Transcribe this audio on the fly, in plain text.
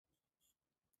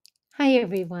Hi,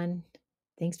 everyone.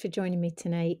 Thanks for joining me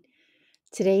tonight.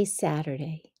 Today's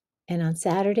Saturday, and on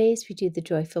Saturdays, we do the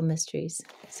joyful mysteries.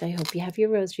 So I hope you have your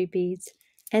rosary beads.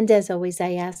 And as always,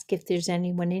 I ask if there's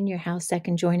anyone in your house that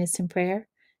can join us in prayer.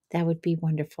 That would be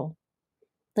wonderful.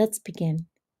 Let's begin.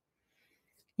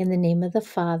 In the name of the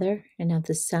Father, and of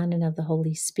the Son, and of the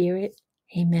Holy Spirit.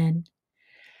 Amen.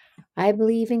 I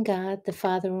believe in God, the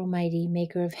Father Almighty,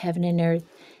 maker of heaven and earth,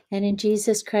 and in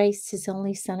Jesus Christ, his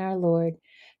only Son, our Lord,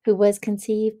 who was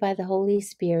conceived by the Holy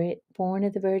Spirit, born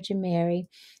of the Virgin Mary,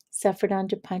 suffered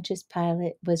under Pontius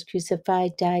Pilate, was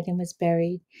crucified, died, and was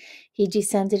buried. He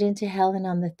descended into hell, and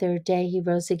on the third day he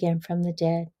rose again from the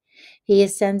dead. He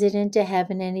ascended into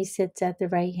heaven, and he sits at the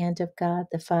right hand of God,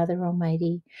 the Father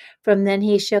Almighty. From then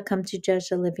he shall come to judge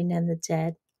the living and the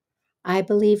dead. I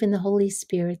believe in the Holy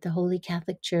Spirit, the Holy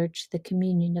Catholic Church, the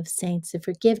communion of saints, the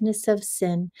forgiveness of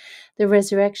sin, the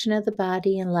resurrection of the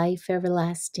body, and life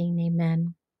everlasting.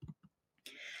 Amen.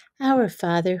 Our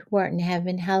Father, who art in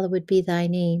heaven, hallowed be thy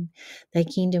name. Thy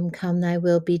kingdom come, thy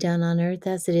will be done on earth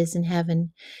as it is in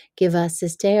heaven. Give us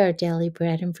this day our daily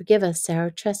bread, and forgive us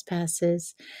our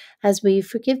trespasses, as we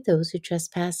forgive those who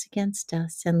trespass against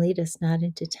us. And lead us not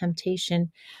into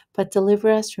temptation, but deliver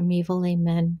us from evil.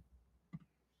 Amen.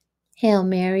 Hail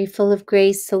Mary, full of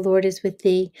grace, the Lord is with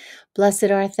thee. Blessed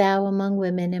art thou among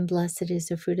women, and blessed is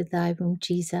the fruit of thy womb,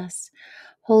 Jesus.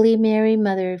 Holy Mary,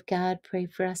 Mother of God, pray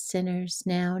for us sinners,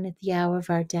 now and at the hour of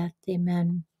our death.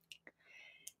 Amen.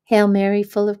 Hail Mary,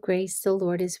 full of grace, the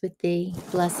Lord is with thee.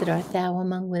 Blessed art thou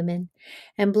among women,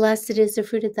 and blessed is the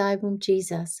fruit of thy womb,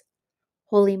 Jesus.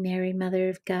 Holy Mary, Mother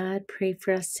of God, pray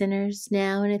for us sinners,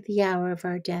 now and at the hour of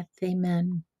our death.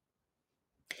 Amen.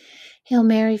 Hail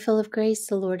Mary, full of grace,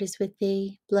 the Lord is with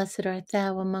thee. Blessed art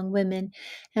thou among women,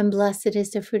 and blessed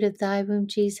is the fruit of thy womb,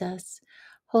 Jesus.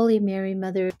 Holy Mary,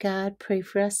 Mother of God, pray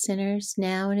for us sinners,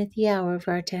 now and at the hour of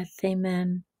our death.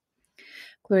 Amen.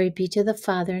 Glory be to the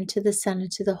Father, and to the Son,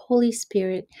 and to the Holy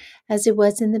Spirit, as it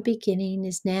was in the beginning,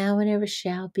 is now, and ever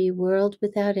shall be, world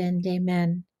without end.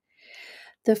 Amen.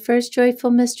 The first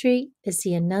joyful mystery is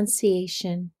the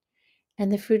Annunciation,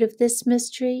 and the fruit of this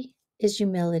mystery is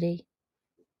humility.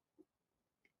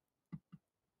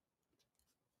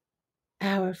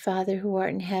 Our Father, who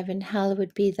art in heaven,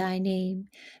 hallowed be thy name.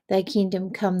 Thy kingdom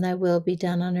come, thy will be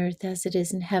done on earth as it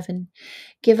is in heaven.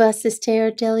 Give us this day our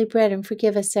daily bread, and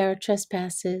forgive us our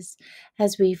trespasses,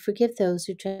 as we forgive those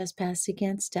who trespass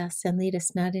against us. And lead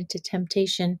us not into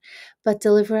temptation, but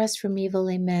deliver us from evil.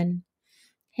 Amen.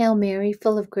 Hail Mary,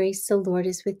 full of grace, the Lord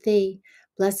is with thee.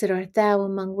 Blessed art thou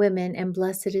among women, and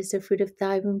blessed is the fruit of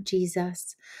thy womb,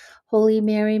 Jesus. Holy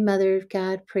Mary, Mother of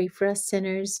God, pray for us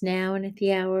sinners, now and at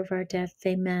the hour of our death.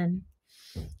 Amen.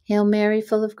 Hail Mary,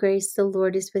 full of grace, the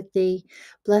Lord is with thee.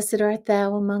 Blessed art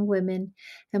thou among women,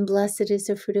 and blessed is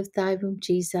the fruit of thy womb,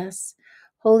 Jesus.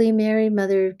 Holy Mary,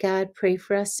 Mother of God, pray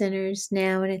for us sinners,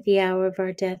 now and at the hour of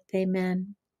our death.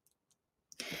 Amen.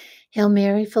 Hail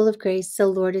Mary, full of grace, the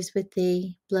Lord is with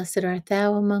thee. Blessed art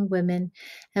thou among women,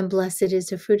 and blessed is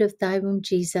the fruit of thy womb,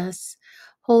 Jesus.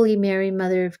 Holy Mary,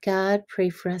 Mother of God, pray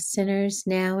for us sinners,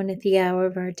 now and at the hour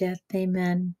of our death.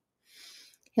 Amen.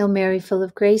 Hail Mary, full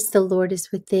of grace, the Lord is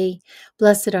with thee.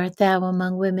 Blessed art thou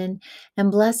among women,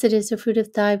 and blessed is the fruit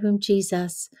of thy womb,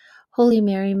 Jesus. Holy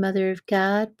Mary, Mother of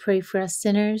God, pray for us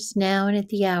sinners, now and at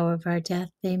the hour of our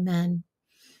death. Amen.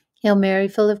 Hail Mary,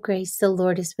 full of grace, the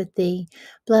Lord is with thee.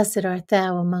 Blessed art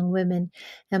thou among women,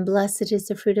 and blessed is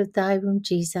the fruit of thy womb,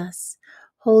 Jesus.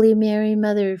 Holy Mary,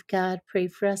 Mother of God, pray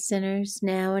for us sinners,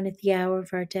 now and at the hour of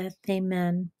our death.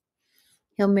 Amen.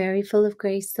 Hail Mary, full of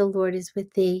grace, the Lord is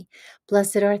with thee.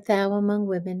 Blessed art thou among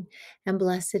women, and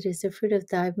blessed is the fruit of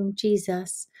thy womb,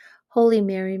 Jesus. Holy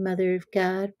Mary, Mother of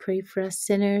God, pray for us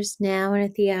sinners, now and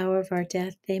at the hour of our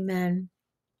death. Amen.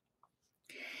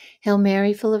 Hail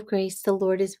Mary, full of grace, the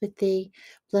Lord is with thee.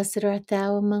 Blessed art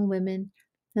thou among women,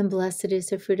 and blessed is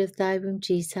the fruit of thy womb,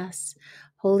 Jesus.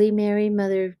 Holy Mary,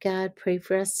 Mother of God, pray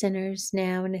for us sinners,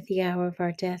 now and at the hour of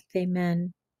our death.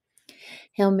 Amen.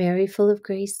 Hail Mary, full of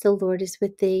grace, the Lord is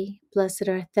with thee. Blessed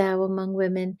art thou among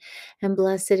women, and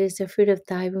blessed is the fruit of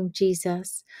thy womb,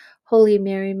 Jesus. Holy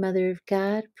Mary, Mother of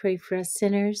God, pray for us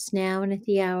sinners, now and at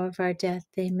the hour of our death.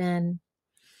 Amen.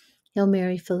 Hail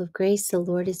Mary, full of grace, the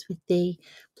Lord is with thee.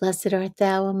 Blessed art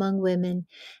thou among women,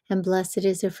 and blessed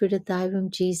is the fruit of thy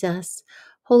womb, Jesus.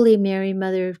 Holy Mary,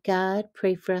 Mother of God,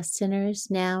 pray for us sinners,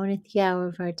 now and at the hour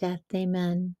of our death.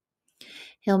 Amen.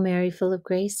 Hail Mary, full of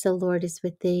grace, the Lord is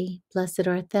with thee. Blessed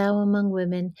art thou among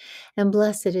women, and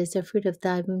blessed is the fruit of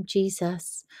thy womb,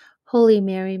 Jesus. Holy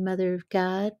Mary, Mother of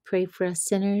God, pray for us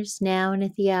sinners, now and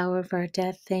at the hour of our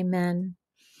death. Amen.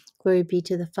 Glory be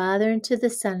to the Father, and to the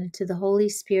Son, and to the Holy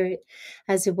Spirit,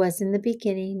 as it was in the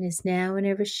beginning, is now, and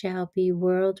ever shall be,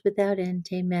 world without end.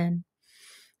 Amen.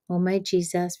 O my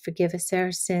Jesus, forgive us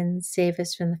our sins, save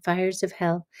us from the fires of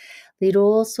hell, lead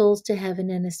all souls to heaven,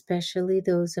 and especially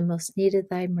those in most need of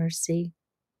thy mercy.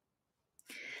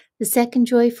 The second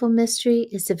joyful mystery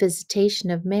is the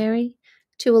visitation of Mary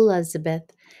to Elizabeth,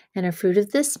 and a fruit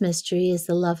of this mystery is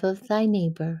the love of thy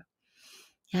neighbor.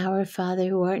 Our Father,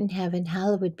 who art in heaven,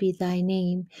 hallowed be thy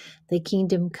name. Thy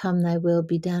kingdom come, thy will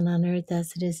be done on earth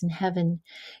as it is in heaven.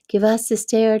 Give us this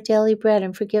day our daily bread,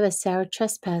 and forgive us our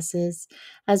trespasses,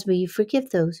 as we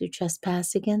forgive those who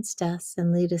trespass against us.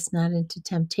 And lead us not into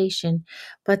temptation,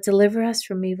 but deliver us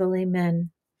from evil.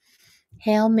 Amen.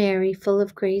 Hail Mary, full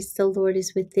of grace, the Lord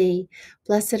is with thee.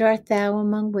 Blessed art thou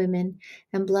among women,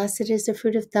 and blessed is the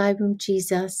fruit of thy womb,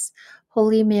 Jesus.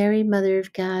 Holy Mary, Mother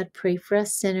of God, pray for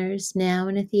us sinners, now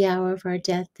and at the hour of our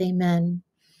death. Amen.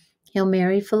 Hail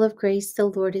Mary, full of grace, the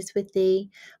Lord is with thee.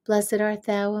 Blessed art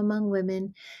thou among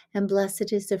women, and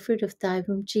blessed is the fruit of thy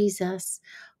womb, Jesus.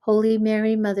 Holy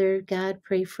Mary, Mother of God,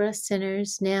 pray for us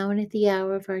sinners, now and at the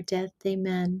hour of our death.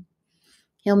 Amen.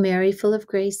 Hail Mary, full of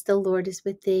grace, the Lord is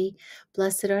with thee.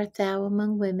 Blessed art thou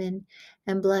among women,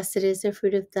 and blessed is the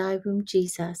fruit of thy womb,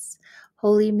 Jesus.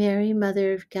 Holy Mary,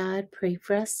 Mother of God, pray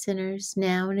for us sinners,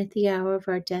 now and at the hour of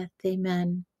our death.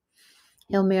 Amen.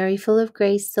 Hail Mary, full of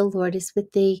grace, the Lord is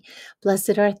with thee.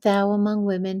 Blessed art thou among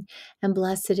women, and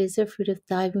blessed is the fruit of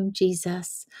thy womb,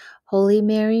 Jesus. Holy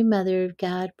Mary, Mother of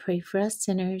God, pray for us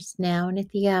sinners, now and at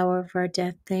the hour of our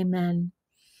death. Amen.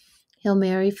 Hail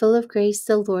Mary, full of grace,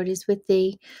 the Lord is with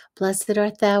thee. Blessed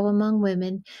art thou among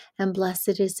women, and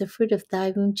blessed is the fruit of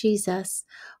thy womb, Jesus.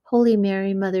 Holy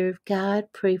Mary, Mother of God,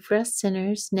 pray for us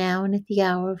sinners, now and at the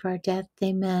hour of our death.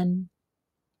 Amen.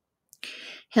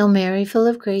 Hail Mary, full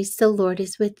of grace, the Lord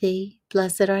is with thee.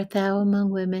 Blessed art thou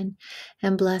among women,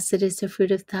 and blessed is the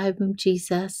fruit of thy womb,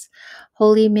 Jesus.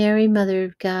 Holy Mary, Mother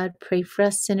of God, pray for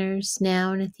us sinners,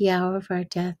 now and at the hour of our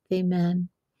death. Amen.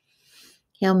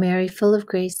 Hail Mary, full of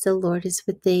grace, the Lord is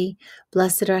with thee.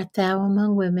 Blessed art thou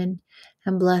among women,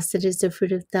 and blessed is the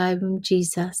fruit of thy womb,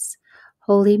 Jesus.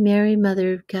 Holy Mary,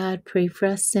 Mother of God, pray for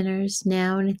us sinners,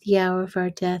 now and at the hour of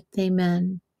our death.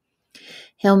 Amen.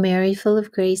 Hail Mary, full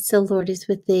of grace, the Lord is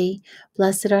with thee.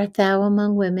 Blessed art thou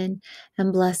among women,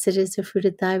 and blessed is the fruit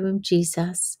of thy womb,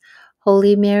 Jesus.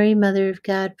 Holy Mary, Mother of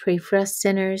God, pray for us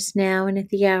sinners, now and at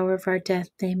the hour of our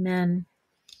death. Amen.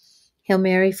 Hail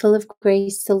Mary, full of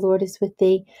grace, the Lord is with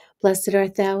thee. Blessed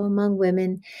art thou among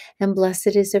women, and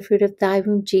blessed is the fruit of thy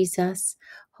womb, Jesus.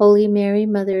 Holy Mary,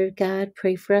 Mother of God,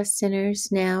 pray for us sinners,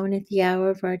 now and at the hour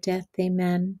of our death.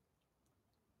 Amen.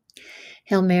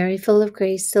 Hail Mary, full of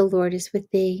grace, the Lord is with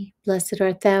thee. Blessed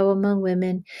art thou among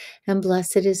women, and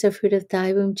blessed is the fruit of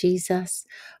thy womb, Jesus.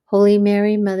 Holy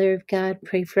Mary, Mother of God,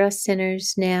 pray for us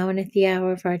sinners, now and at the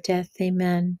hour of our death.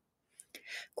 Amen.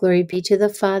 Glory be to the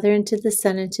Father, and to the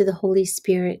Son, and to the Holy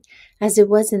Spirit, as it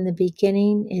was in the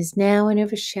beginning, is now, and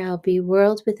ever shall be,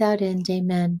 world without end.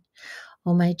 Amen.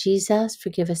 O my Jesus,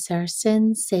 forgive us our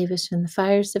sins, save us from the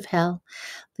fires of hell,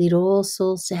 lead all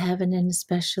souls to heaven, and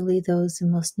especially those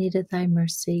in most need of thy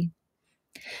mercy.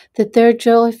 The third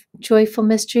joyful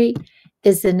mystery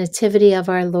is the Nativity of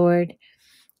our Lord,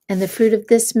 and the fruit of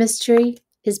this mystery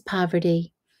is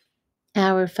poverty.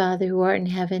 Our Father, who art in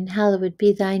heaven, hallowed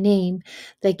be thy name.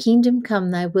 Thy kingdom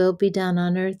come, thy will be done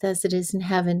on earth as it is in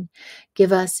heaven.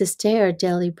 Give us this day our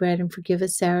daily bread, and forgive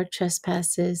us our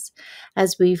trespasses,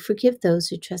 as we forgive those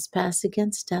who trespass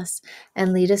against us.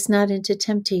 And lead us not into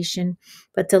temptation,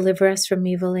 but deliver us from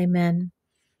evil. Amen.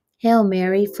 Hail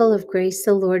Mary, full of grace,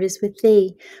 the Lord is with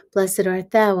thee. Blessed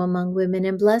art thou among women,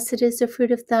 and blessed is the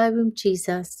fruit of thy womb,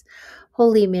 Jesus.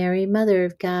 Holy Mary, Mother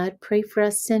of God, pray for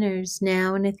us sinners,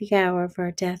 now and at the hour of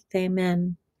our death.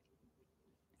 Amen.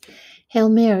 Hail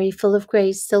Mary, full of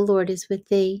grace, the Lord is with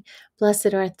thee.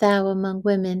 Blessed art thou among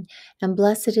women, and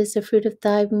blessed is the fruit of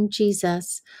thy womb,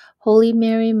 Jesus. Holy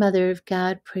Mary, Mother of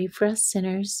God, pray for us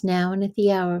sinners, now and at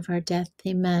the hour of our death.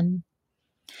 Amen.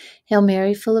 Hail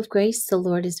Mary, full of grace, the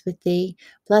Lord is with thee.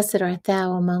 Blessed art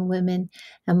thou among women,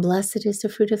 and blessed is the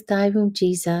fruit of thy womb,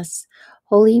 Jesus.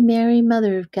 Holy Mary,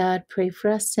 Mother of God, pray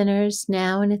for us sinners,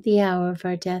 now and at the hour of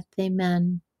our death.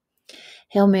 Amen.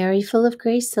 Hail Mary, full of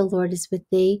grace, the Lord is with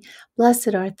thee.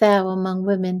 Blessed art thou among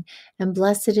women, and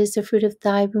blessed is the fruit of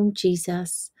thy womb,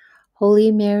 Jesus.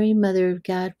 Holy Mary, Mother of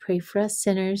God, pray for us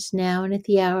sinners, now and at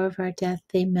the hour of our death.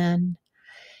 Amen.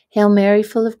 Hail Mary,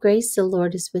 full of grace, the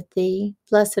Lord is with thee.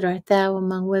 Blessed art thou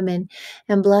among women,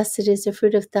 and blessed is the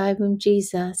fruit of thy womb,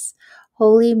 Jesus.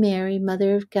 Holy Mary,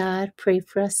 Mother of God, pray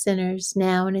for us sinners,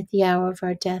 now and at the hour of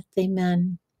our death.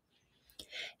 Amen.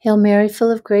 Hail Mary,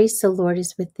 full of grace, the Lord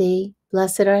is with thee.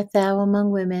 Blessed art thou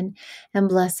among women, and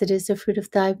blessed is the fruit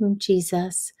of thy womb,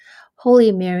 Jesus.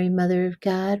 Holy Mary, Mother of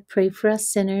God, pray for us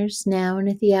sinners, now and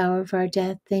at the hour of our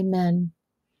death. Amen.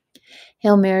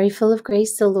 Hail Mary, full of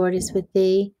grace, the Lord is with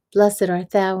thee. Blessed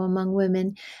art thou among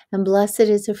women, and blessed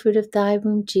is the fruit of thy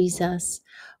womb, Jesus.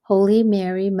 Holy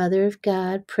Mary, Mother of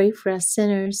God, pray for us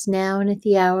sinners, now and at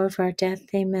the hour of our death.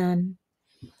 Amen.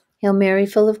 Hail Mary,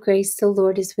 full of grace, the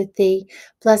Lord is with thee.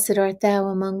 Blessed art thou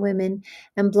among women,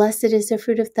 and blessed is the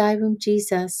fruit of thy womb,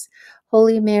 Jesus.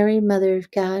 Holy Mary, Mother of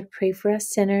God, pray for us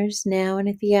sinners, now and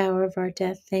at the hour of our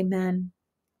death. Amen.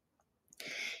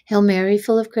 Hail Mary,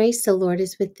 full of grace, the Lord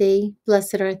is with thee.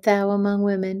 Blessed art thou among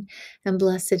women, and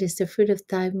blessed is the fruit of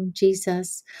thy womb,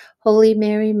 Jesus. Holy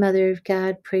Mary, Mother of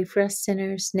God, pray for us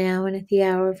sinners, now and at the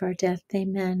hour of our death.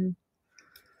 Amen.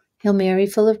 Hail Mary,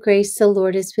 full of grace, the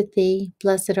Lord is with thee.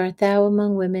 Blessed art thou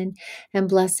among women, and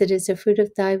blessed is the fruit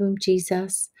of thy womb,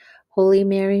 Jesus. Holy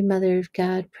Mary, Mother of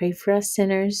God, pray for us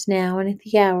sinners, now and at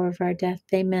the hour of our death.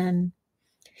 Amen.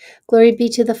 Glory be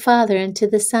to the Father, and to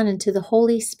the Son, and to the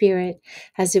Holy Spirit,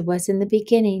 as it was in the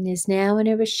beginning, is now, and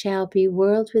ever shall be,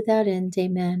 world without end.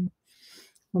 Amen.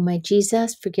 O my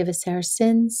Jesus, forgive us our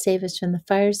sins, save us from the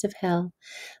fires of hell,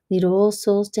 lead all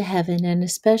souls to heaven, and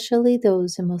especially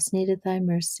those in most need of thy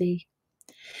mercy.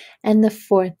 And the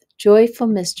fourth joyful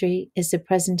mystery is the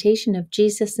presentation of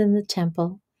Jesus in the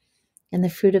temple. And the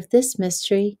fruit of this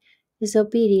mystery is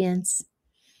obedience.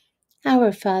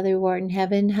 Our Father, who art in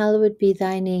heaven, hallowed be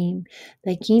thy name.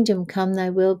 Thy kingdom come,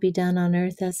 thy will be done on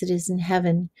earth as it is in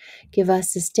heaven. Give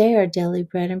us this day our daily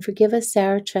bread, and forgive us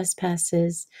our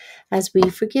trespasses, as we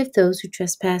forgive those who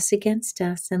trespass against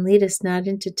us. And lead us not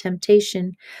into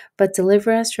temptation, but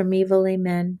deliver us from evil.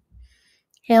 Amen.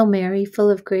 Hail Mary, full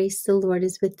of grace, the Lord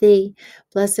is with thee.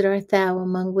 Blessed art thou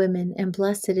among women, and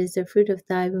blessed is the fruit of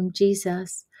thy womb,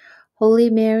 Jesus.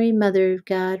 Holy Mary, Mother of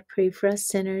God, pray for us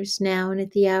sinners, now and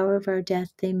at the hour of our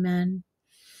death. Amen.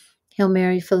 Hail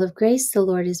Mary, full of grace, the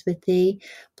Lord is with thee.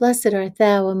 Blessed art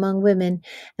thou among women,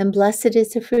 and blessed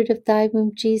is the fruit of thy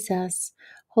womb, Jesus.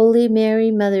 Holy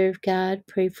Mary, Mother of God,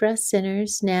 pray for us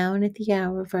sinners, now and at the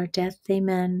hour of our death.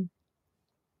 Amen.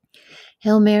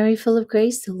 Hail Mary, full of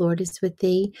grace, the Lord is with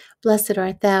thee. Blessed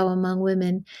art thou among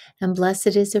women, and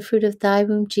blessed is the fruit of thy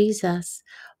womb, Jesus.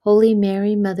 Holy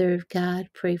Mary, Mother of God,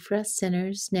 pray for us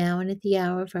sinners, now and at the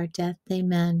hour of our death.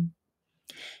 Amen.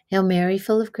 Hail Mary,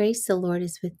 full of grace, the Lord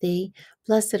is with thee.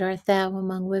 Blessed art thou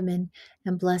among women,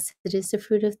 and blessed is the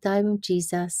fruit of thy womb,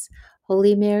 Jesus.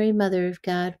 Holy Mary, Mother of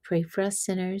God, pray for us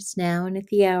sinners, now and at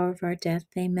the hour of our death.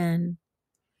 Amen.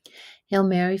 Hail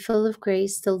Mary, full of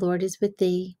grace, the Lord is with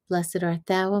thee. Blessed art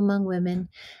thou among women,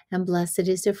 and blessed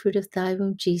is the fruit of thy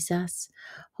womb, Jesus.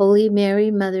 Holy Mary,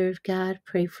 Mother of God,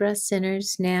 pray for us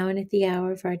sinners, now and at the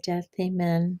hour of our death.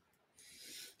 Amen.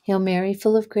 Hail Mary,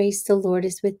 full of grace, the Lord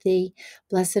is with thee.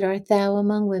 Blessed art thou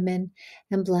among women,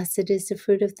 and blessed is the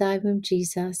fruit of thy womb,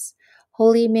 Jesus.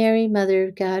 Holy Mary, Mother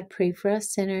of God, pray for us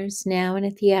sinners, now and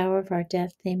at the hour of our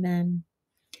death. Amen.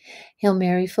 Hail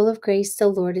Mary, full of grace, the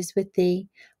Lord is with thee.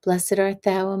 Blessed art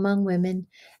thou among women,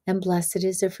 and blessed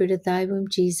is the fruit of thy womb,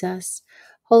 Jesus.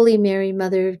 Holy Mary,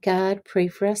 Mother of God, pray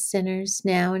for us sinners,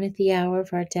 now and at the hour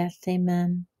of our death.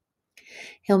 Amen.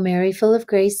 Hail Mary, full of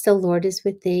grace, the Lord is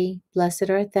with thee. Blessed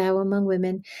art thou among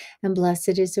women, and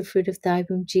blessed is the fruit of thy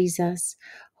womb, Jesus.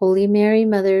 Holy Mary,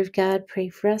 Mother of God, pray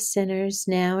for us sinners,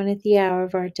 now and at the hour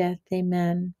of our death.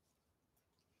 Amen.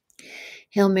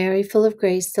 Hail Mary, full of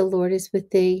grace, the Lord is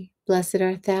with thee. Blessed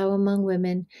art thou among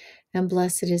women, and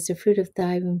blessed is the fruit of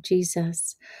thy womb,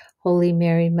 Jesus. Holy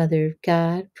Mary, Mother of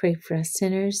God, pray for us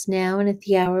sinners, now and at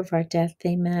the hour of our death.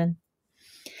 Amen.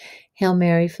 Hail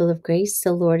Mary, full of grace,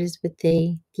 the Lord is with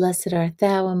thee. Blessed art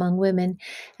thou among women,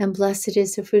 and blessed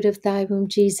is the fruit of thy womb,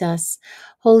 Jesus.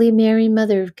 Holy Mary,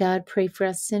 Mother of God, pray for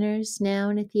us sinners, now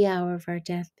and at the hour of our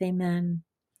death. Amen.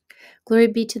 Glory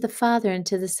be to the Father, and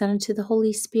to the Son, and to the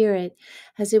Holy Spirit,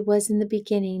 as it was in the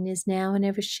beginning, is now, and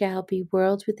ever shall be,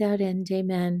 world without end.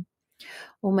 Amen.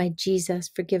 O my Jesus,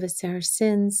 forgive us our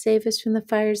sins, save us from the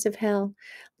fires of hell,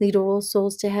 lead all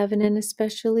souls to heaven, and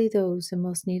especially those in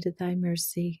most need of thy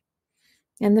mercy.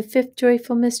 And the fifth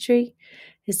joyful mystery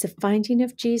is the finding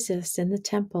of Jesus in the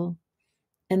temple.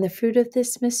 And the fruit of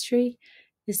this mystery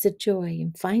is the joy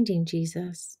in finding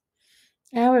Jesus.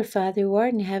 Our Father, who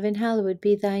art in heaven, hallowed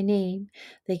be thy name.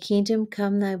 Thy kingdom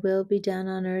come, thy will be done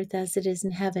on earth as it is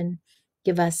in heaven.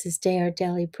 Give us this day our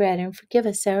daily bread, and forgive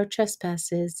us our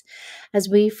trespasses, as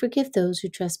we forgive those who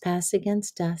trespass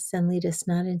against us. And lead us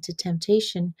not into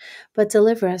temptation, but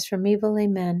deliver us from evil.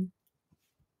 Amen.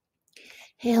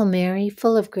 Hail Mary,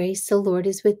 full of grace, the Lord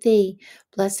is with thee.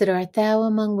 Blessed art thou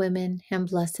among women, and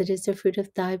blessed is the fruit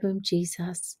of thy womb,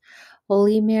 Jesus.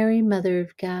 Holy Mary, Mother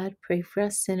of God, pray for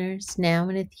us sinners, now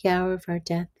and at the hour of our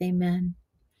death. Amen.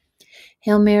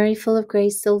 Hail Mary, full of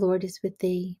grace, the Lord is with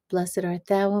thee. Blessed art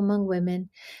thou among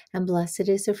women, and blessed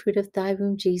is the fruit of thy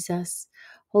womb, Jesus.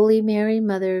 Holy Mary,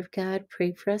 Mother of God,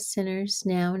 pray for us sinners,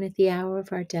 now and at the hour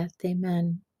of our death.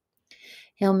 Amen.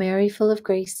 Hail Mary, full of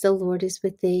grace, the Lord is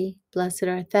with thee. Blessed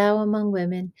art thou among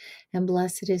women, and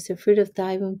blessed is the fruit of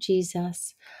thy womb,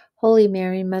 Jesus. Holy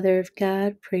Mary, Mother of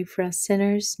God, pray for us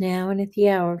sinners, now and at the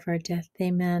hour of our death.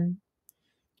 Amen.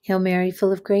 Hail Mary,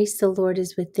 full of grace, the Lord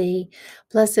is with thee.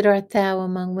 Blessed art thou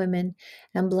among women,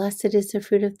 and blessed is the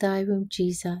fruit of thy womb,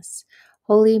 Jesus.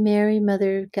 Holy Mary,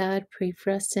 Mother of God, pray for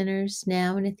us sinners,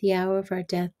 now and at the hour of our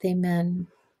death. Amen.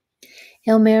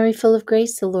 Hail Mary, full of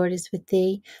grace, the Lord is with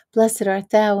thee. Blessed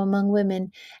art thou among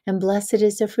women, and blessed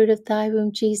is the fruit of thy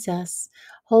womb, Jesus.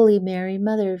 Holy Mary,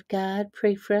 Mother of God,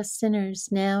 pray for us sinners,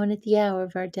 now and at the hour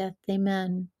of our death.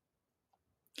 Amen.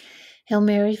 Hail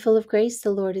Mary, full of grace,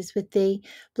 the Lord is with thee.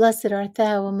 Blessed art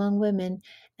thou among women,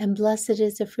 and blessed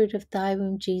is the fruit of thy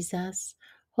womb, Jesus.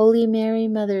 Holy Mary,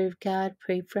 Mother of God,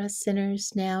 pray for us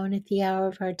sinners, now and at the hour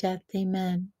of our death.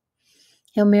 Amen.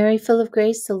 Hail Mary, full of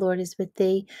grace, the Lord is with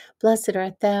thee. Blessed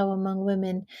art thou among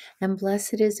women, and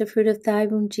blessed is the fruit of thy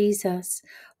womb, Jesus.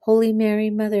 Holy Mary,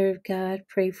 Mother of God,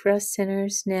 pray for us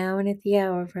sinners, now and at the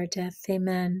hour of our death.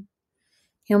 Amen.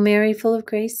 Hail Mary, full of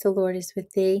grace, the Lord is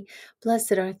with thee.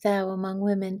 Blessed art thou among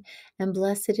women, and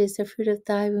blessed is the fruit of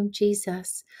thy womb,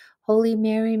 Jesus. Holy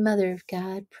Mary, Mother of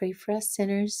God, pray for us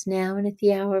sinners, now and at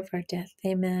the hour of our death.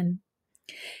 Amen.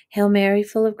 Hail Mary,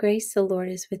 full of grace, the Lord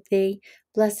is with thee.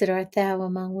 Blessed art thou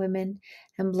among women,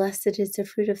 and blessed is the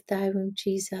fruit of thy womb,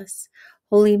 Jesus.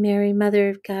 Holy Mary, Mother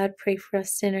of God, pray for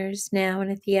us sinners, now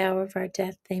and at the hour of our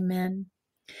death. Amen.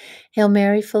 Hail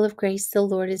Mary, full of grace, the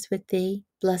Lord is with thee.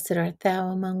 Blessed art thou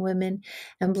among women,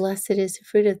 and blessed is the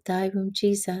fruit of thy womb,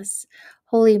 Jesus.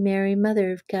 Holy Mary,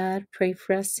 Mother of God, pray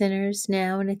for us sinners,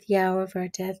 now and at the hour of our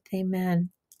death. Amen.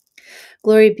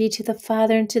 Glory be to the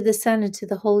Father, and to the Son, and to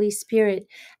the Holy Spirit,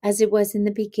 as it was in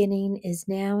the beginning, is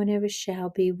now, and ever shall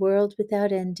be, world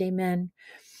without end. Amen.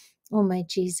 O my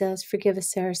Jesus, forgive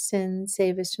us our sins,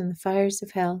 save us from the fires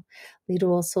of hell, lead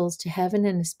all souls to heaven,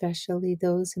 and especially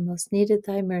those who most needed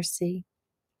thy mercy.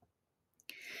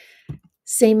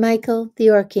 Saint Michael, the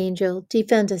Archangel,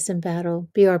 defend us in battle,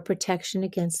 be our protection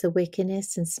against the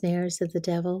wickedness and snares of the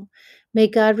devil. May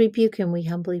God rebuke him, we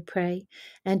humbly pray.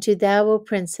 And to thou, O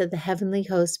Prince of the heavenly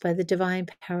host, by the divine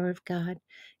power of God,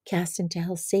 cast into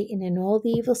hell Satan and all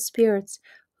the evil spirits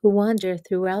who wander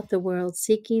throughout the world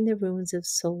seeking the ruins of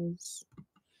souls.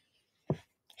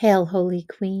 Hail, Holy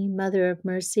Queen, Mother of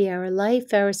Mercy, our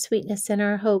life, our sweetness, and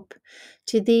our hope.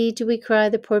 To thee do we cry,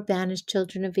 the poor banished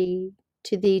children of Eve.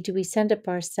 To thee do we send up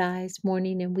our sighs,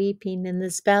 mourning and weeping in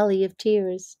this valley of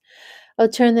tears. O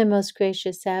turn, the most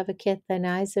gracious Advocate, thine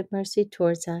eyes of mercy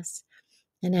towards us,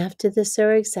 and after this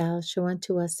our exile, show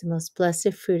unto us the most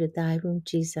blessed fruit of thy womb,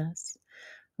 Jesus.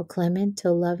 O clement,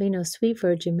 O loving, O sweet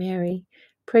Virgin Mary,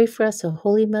 pray for us, O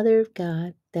Holy Mother of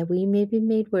God, that we may be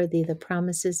made worthy of the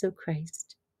promises of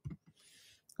Christ.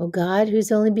 O God,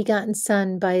 whose only begotten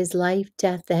Son, by his life,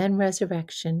 death, and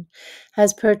resurrection,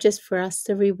 has purchased for us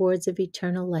the rewards of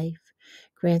eternal life,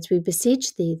 grant, we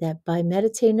beseech thee, that by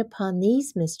meditating upon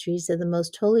these mysteries of the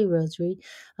most holy Rosary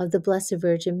of the Blessed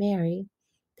Virgin Mary,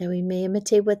 that we may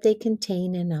imitate what they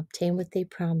contain and obtain what they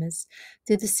promise.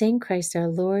 Through the same Christ our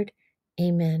Lord.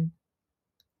 Amen.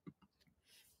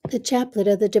 The Chaplet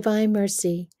of the Divine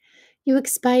Mercy. You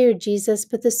expired, Jesus,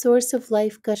 but the source of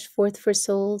life gushed forth for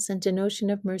souls, and an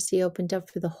ocean of mercy opened up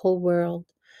for the whole world.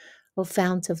 O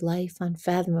fount of life,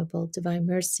 unfathomable divine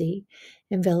mercy,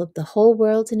 envelop the whole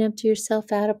world and empty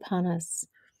yourself out upon us.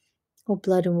 O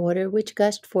blood and water, which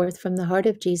gushed forth from the heart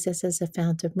of Jesus as a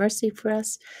fount of mercy for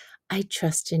us, I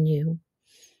trust in you.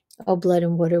 O blood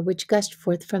and water, which gushed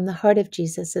forth from the heart of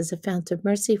Jesus as a fount of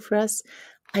mercy for us,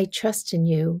 I trust in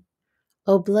you.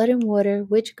 O blood and water,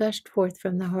 which gushed forth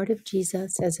from the heart of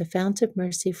Jesus as a fount of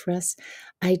mercy for us,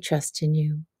 I trust in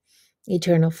you.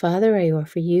 Eternal Father, I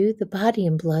offer you the body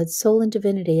and blood, soul and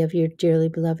divinity of your dearly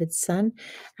beloved Son,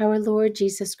 our Lord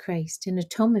Jesus Christ, in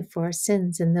atonement for our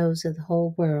sins and those of the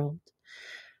whole world.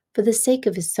 For the sake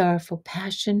of his sorrowful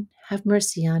passion, have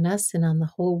mercy on us and on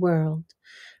the whole world.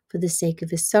 For the sake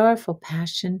of his sorrowful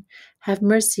passion, have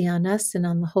mercy on us and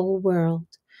on the whole world.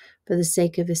 For the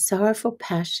sake of his sorrowful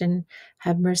passion,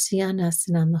 have mercy on us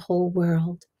and on the whole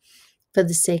world. For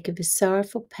the sake of his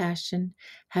sorrowful passion,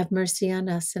 have mercy on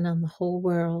us and on the whole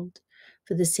world.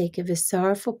 For the sake of his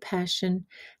sorrowful passion,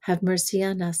 have mercy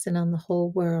on us and on the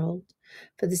whole world.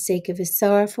 For the sake of his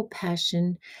sorrowful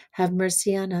passion, have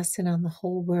mercy on us and on the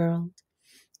whole world.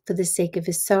 For the sake of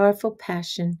his sorrowful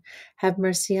passion, have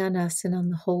mercy on us and on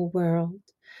the whole world.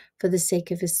 For the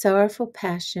sake of his sorrowful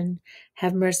passion,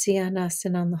 have mercy on us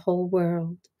and on the whole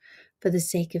world. For the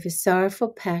sake of his sorrowful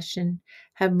passion,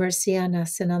 have mercy on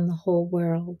us and on the whole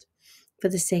world. For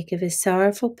the sake of his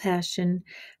sorrowful passion,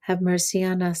 have mercy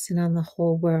on us and on the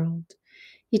whole world.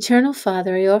 Eternal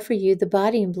Father, I offer you the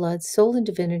body and blood, soul and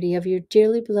divinity of your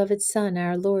dearly beloved Son,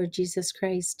 our Lord Jesus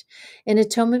Christ, in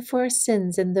atonement for our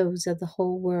sins and those of the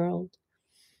whole world.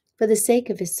 For the sake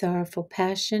of his sorrowful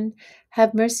passion,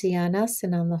 have mercy on us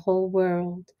and on the whole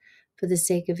world. For the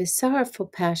sake of his sorrowful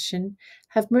passion,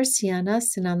 have mercy on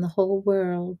us and on the whole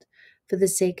world. For the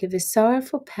sake of his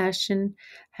sorrowful passion,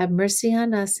 have mercy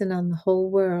on us and on the whole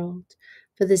world.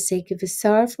 For the sake of his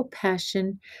sorrowful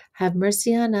passion, have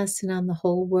mercy on us and on the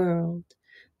whole world.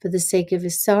 For the sake of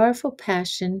his sorrowful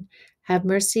passion, have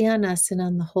mercy on us and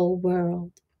on the whole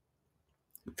world.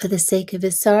 For the sake of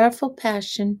his sorrowful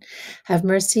passion, have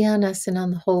mercy on us and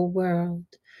on the whole world.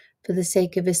 For the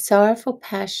sake of his sorrowful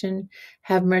passion,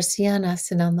 have mercy on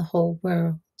us and on the whole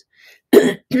world.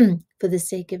 For the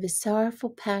sake of his sorrowful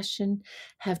passion,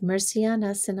 have mercy on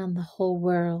us and on the whole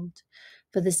world.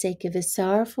 For the sake of his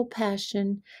sorrowful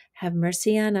passion, have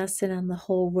mercy on us and on the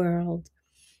whole world.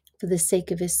 For the sake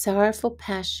of his sorrowful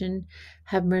passion,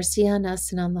 have mercy on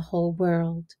us and on the whole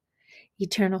world.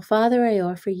 Eternal Father, I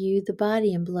offer you the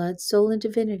body and blood, soul and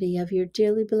divinity of your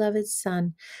dearly beloved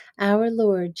Son, our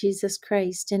Lord Jesus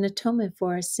Christ, in atonement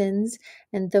for our sins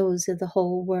and those of the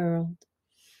whole world.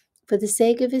 For the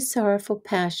sake of his sorrowful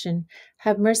passion,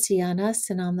 have mercy on us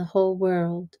and on the whole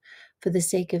world. For the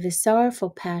sake of his sorrowful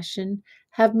passion,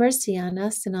 have mercy on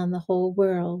us and on the whole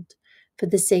world. For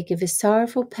the sake of his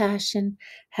sorrowful passion,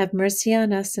 have mercy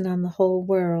on us and on the whole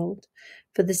world.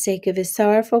 For the sake of his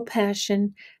sorrowful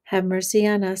passion, have mercy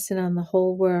on us and on the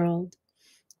whole world.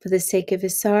 For the sake of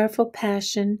his sorrowful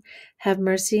passion, have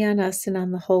mercy on us and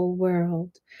on the whole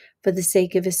world. For the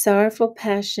sake of his sorrowful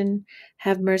passion,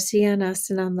 have mercy on us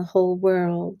and on the whole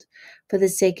world. For the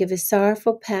sake of his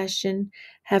sorrowful passion,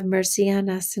 have mercy on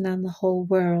us and on the whole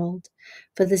world.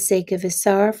 For the sake of his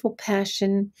sorrowful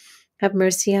passion, have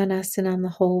mercy on us and on the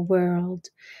whole world.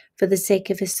 For the sake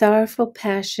of his sorrowful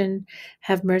passion,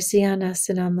 have mercy on us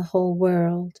and on the whole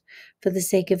world. For the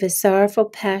sake of his sorrowful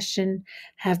passion,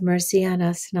 have mercy on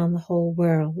us and on the whole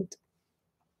world.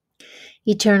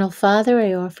 Eternal Father,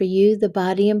 I offer you the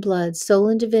body and blood, soul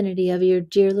and divinity of your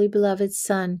dearly beloved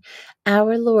Son,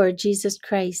 our Lord Jesus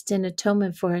Christ, in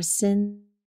atonement for our sins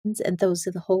and those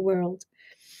of the whole world.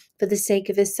 For the sake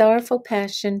of his sorrowful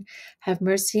passion, have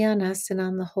mercy on us and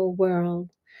on the whole world.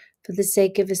 For the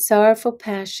sake of his sorrowful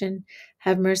passion,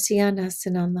 have mercy on us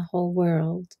and on the whole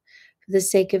world. For the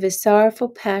sake of his sorrowful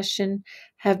passion,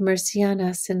 have mercy on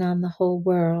us and on the whole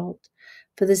world.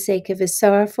 For the sake of his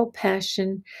sorrowful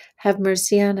passion, have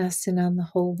mercy on us and on the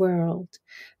whole world.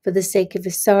 For the sake of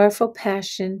his sorrowful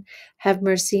passion, have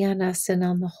mercy on us and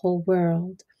on the whole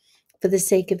world. For the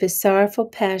sake of his sorrowful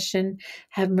passion,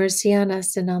 have mercy on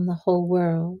us and on the whole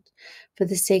world. For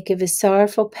the sake of his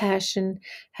sorrowful passion,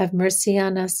 have mercy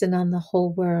on us and on the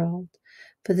whole world.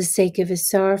 For the sake of his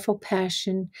sorrowful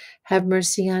passion, have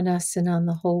mercy on us and on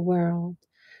the whole world.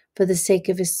 For the sake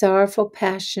of his sorrowful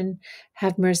passion,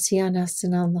 have mercy on us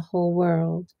and on the whole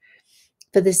world.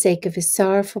 For the sake of his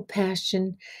sorrowful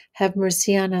passion, have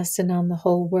mercy on us and on the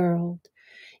whole world.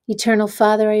 Eternal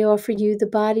Father, I offer you the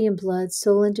body and blood,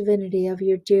 soul and divinity of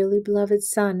your dearly beloved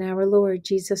Son, our Lord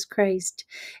Jesus Christ,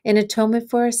 in atonement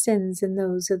for our sins and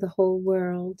those of the whole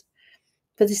world.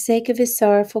 For the sake of his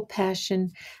sorrowful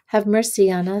passion, have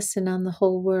mercy on us and on the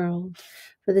whole world.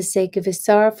 For the sake of his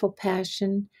sorrowful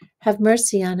passion, have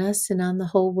mercy on us and on the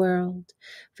whole world.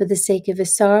 For the sake of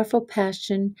his sorrowful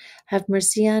passion, have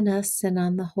mercy on us and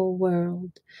on the whole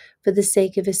world. For the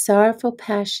sake of his sorrowful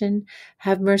passion,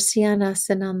 have mercy on us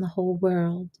and on the whole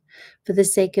world. For the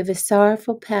sake of his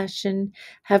sorrowful passion,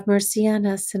 have mercy on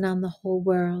us and on the whole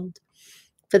world.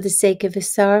 For the sake of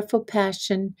his sorrowful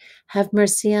passion, have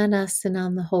mercy on us and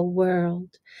on the whole world.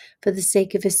 For the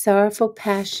sake of his sorrowful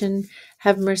passion,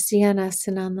 have mercy on us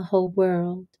and on the whole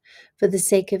world. For the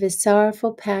sake of his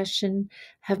sorrowful passion,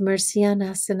 have mercy on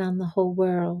us and on the whole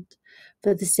world.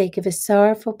 For the sake of his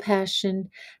sorrowful passion,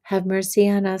 have mercy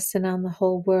on us and on the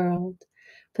whole world.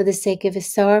 For the sake of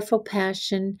his sorrowful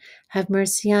passion, have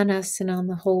mercy on us and on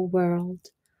the whole world.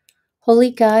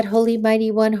 Holy God, holy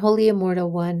mighty one, holy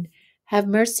immortal one, have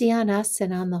mercy on us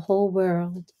and on the whole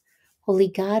world. Holy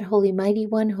God, Holy Mighty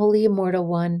One, Holy Immortal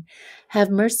One, have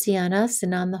mercy on us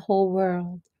and on the whole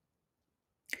world.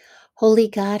 Holy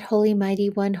God, Holy Mighty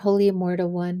One, Holy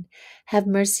Immortal One, have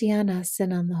mercy on us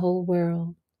and on the whole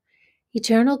world.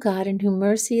 Eternal God, in whom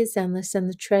mercy is endless and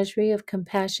the treasury of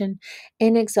compassion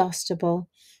inexhaustible,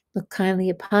 look kindly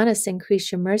upon us,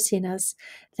 increase your mercy in us,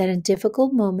 that in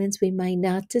difficult moments we might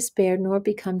not despair nor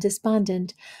become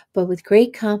despondent, but with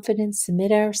great confidence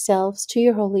submit ourselves to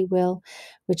your holy will,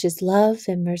 which is love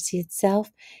and mercy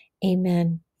itself.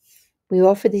 Amen. We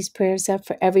offer these prayers up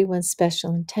for everyone's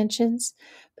special intentions,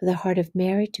 for the heart of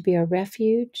Mary to be our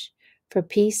refuge, for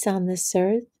peace on this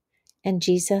earth, and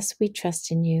Jesus, we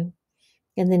trust in you.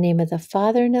 In the name of the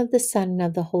Father, and of the Son, and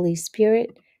of the Holy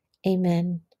Spirit.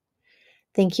 Amen.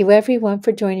 Thank you, everyone,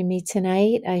 for joining me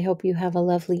tonight. I hope you have a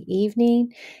lovely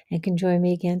evening and can join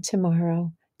me again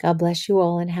tomorrow. God bless you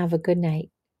all and have a good night.